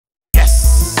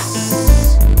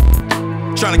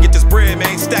trying to get this bread,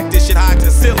 man. Stack this shit high to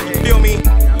the ceiling, you feel me?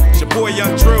 It's your boy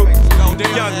Young DROOP,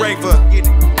 Young RAEFA,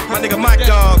 my nigga Mike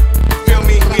Dog, feel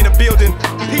me? We in the building,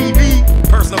 PV,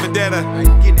 personal vendetta,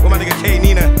 with my nigga K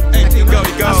Nina.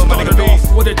 Go, my nigga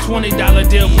Beast. With a $20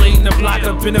 deal, bleeding the block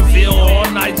up in the field all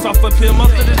nights off a pill.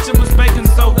 Most of this shit was baking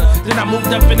soda. Then I moved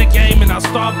up in the game and I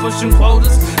started pushing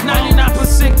quotas.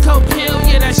 99% coke, hell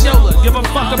yeah, that's Yola. Give a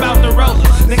fuck about the roller.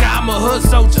 Nigga, I'm a hood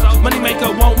soldier. Money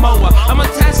maker won't mower. I'm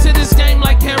attached to this game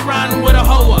like hair riding with a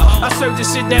hoa. I serve the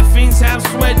shit that fiends have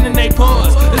sweating in they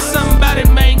pores. There's something about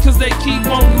it, man, cause they keep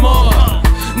wanting more.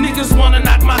 Niggas wanna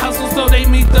knock my hustle so they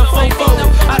meet the fofo.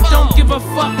 I don't give a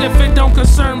fuck if it don't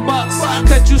concern bucks.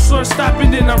 Cut you short,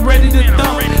 stopping, then I'm ready to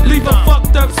thump. Leave a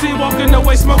fucked up scene, walking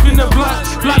away, smoking the blunt.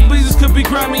 Block bleeders could be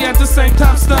grimy at the same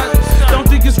time stunt. Don't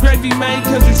think it's gravy, man,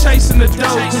 cause you chasing the dough.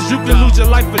 Cause you can lose your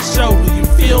life for show. Do you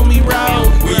feel me, bro?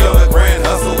 We on a grand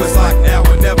hustle, it's like now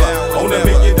or never. On $1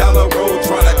 million road,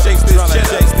 tryna chase this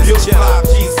cheddar. You'll 5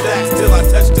 G stacks till I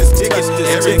touch this ticket.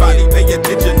 Everybody pay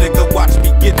attention, nigga, watch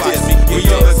me get this. We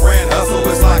on a grand hustle,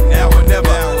 it's like now or never.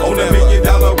 On $1 million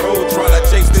road, tryna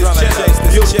chase this cheddar.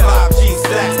 You'll 5 G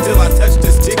stacks till I touch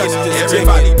this ticket.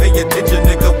 Everybody pay attention,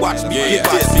 nigga, watch me get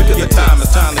this. Because the time is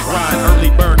time to grind,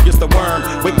 early bird gets the worm.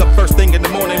 Wake up first thing in the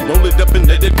morning, roll it up and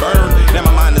let it burn. Now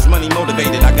my mind is money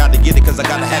motivated, I gotta get it cause I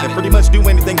gotta have it. Pretty much do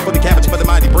anything for the cabbage, for the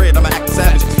mighty bread. I'ma act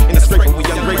savage in the straight with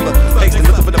Young RAEFA. Pasting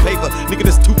nothing for the paper, nigga,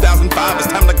 this 2005. It's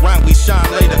time to grind, we shine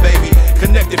later, baby.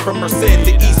 Connected from Merced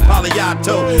to East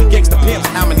Paliato. Gangsta pimps,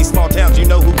 how many small towns you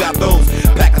know who got those?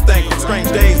 Pack a thing from strange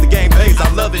days, the game pays, I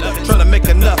love it. Trying to make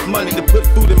enough money to put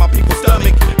food in my people's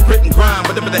stomach. Grit and grind,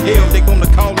 whatever the hell they wanna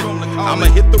call it. I'ma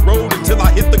hit the road until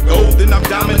I hit the gold, then I'm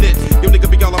dominant. Yo nigga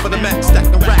be all over the map, stack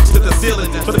the racks to the ceiling.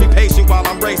 Trying to be patient while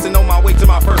I'm racing on my way to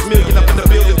my first million up in the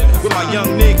building. With my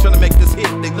young niggas trying to make this hit,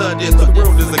 they love this. The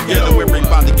world is a ghetto,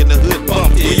 everybody in the hood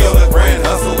bumped. We on a grand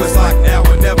hustle, it's like now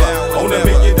or never. On $1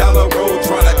 million road,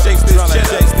 tryna chase this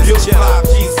cheddar. You'll 5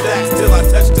 G stacks till I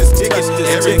touch this ticket.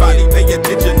 Everybody pay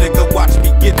attention, nigga, watch me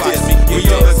get this. We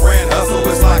on a grand hustle,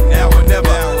 it's like now or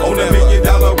never. On $1 million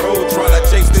road, tryna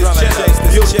chase this cheddar.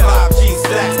 You'll 5 G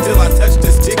stacks till I touch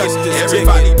this ticket.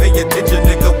 Everybody pay attention,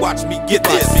 nigga, watch me get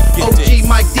this. OG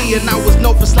Mike D and I was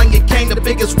known for slanging cane, the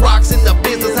biggest rocks in the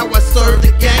business. How I served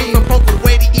the game. From poker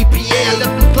way to EPA, I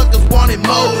left them pluckers wanting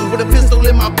more. With a pistol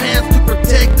in my pants to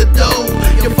protect the dough.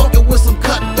 You're fucking with some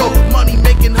cutthroat, money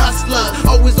making hustler.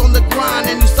 Always on the grind,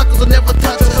 and you suckers will never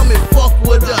touch us. Come and fuck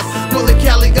with us. Northern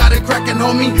Cali got it cracking,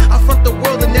 homie. I front the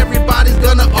world and everybody's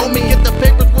gonna owe me. Get the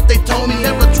papers, what they told me.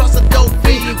 Never trust a dope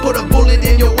fiend. Put a bullet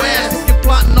in your ass if you're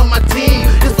plotting on my team.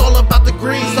 It's all about the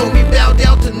green, so we bow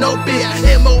down to no bid.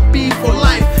 MOB for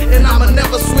life, and I'ma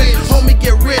never switch. Homie,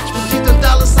 get rich, keep them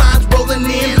dollar signs rolling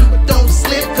in. But don't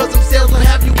slip, cause them sales will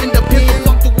have you in the pin.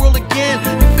 Fuck the world again,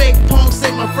 you fake punks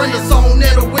ain't my friend. It's on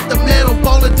nettle with the metal,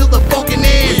 ballin' till the fucking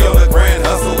end. We on a grand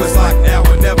hustle, it's like now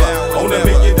or never. On $1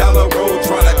 million road,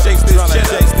 tryna chase this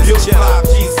cheddar. You'll 5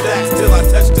 G stacks till I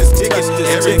touch this ticket.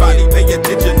 Everybody pay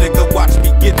attention, nigga, watch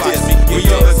me get this. We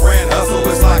on a grand hustle,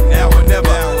 it's like now or never.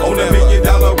 On $1 million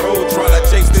road, tryna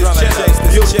chase this cheddar.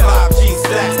 You'll 5 G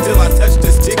stacks till I touch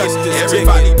this ticket.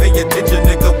 Everybody pay attention,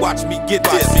 nigga, watch me get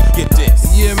this.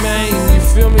 Yeah, man, you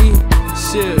feel me?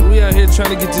 Shit, we out here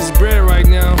trying to get this bread right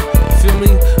now. Feel me?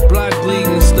 Block bleeding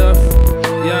and stuff.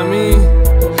 You know what I mean?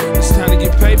 It's time to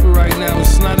get paper right now.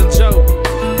 It's not a joke.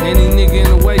 Any nigga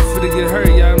in the way for to get hurt,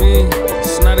 you know what I mean?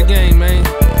 It's not a game, man.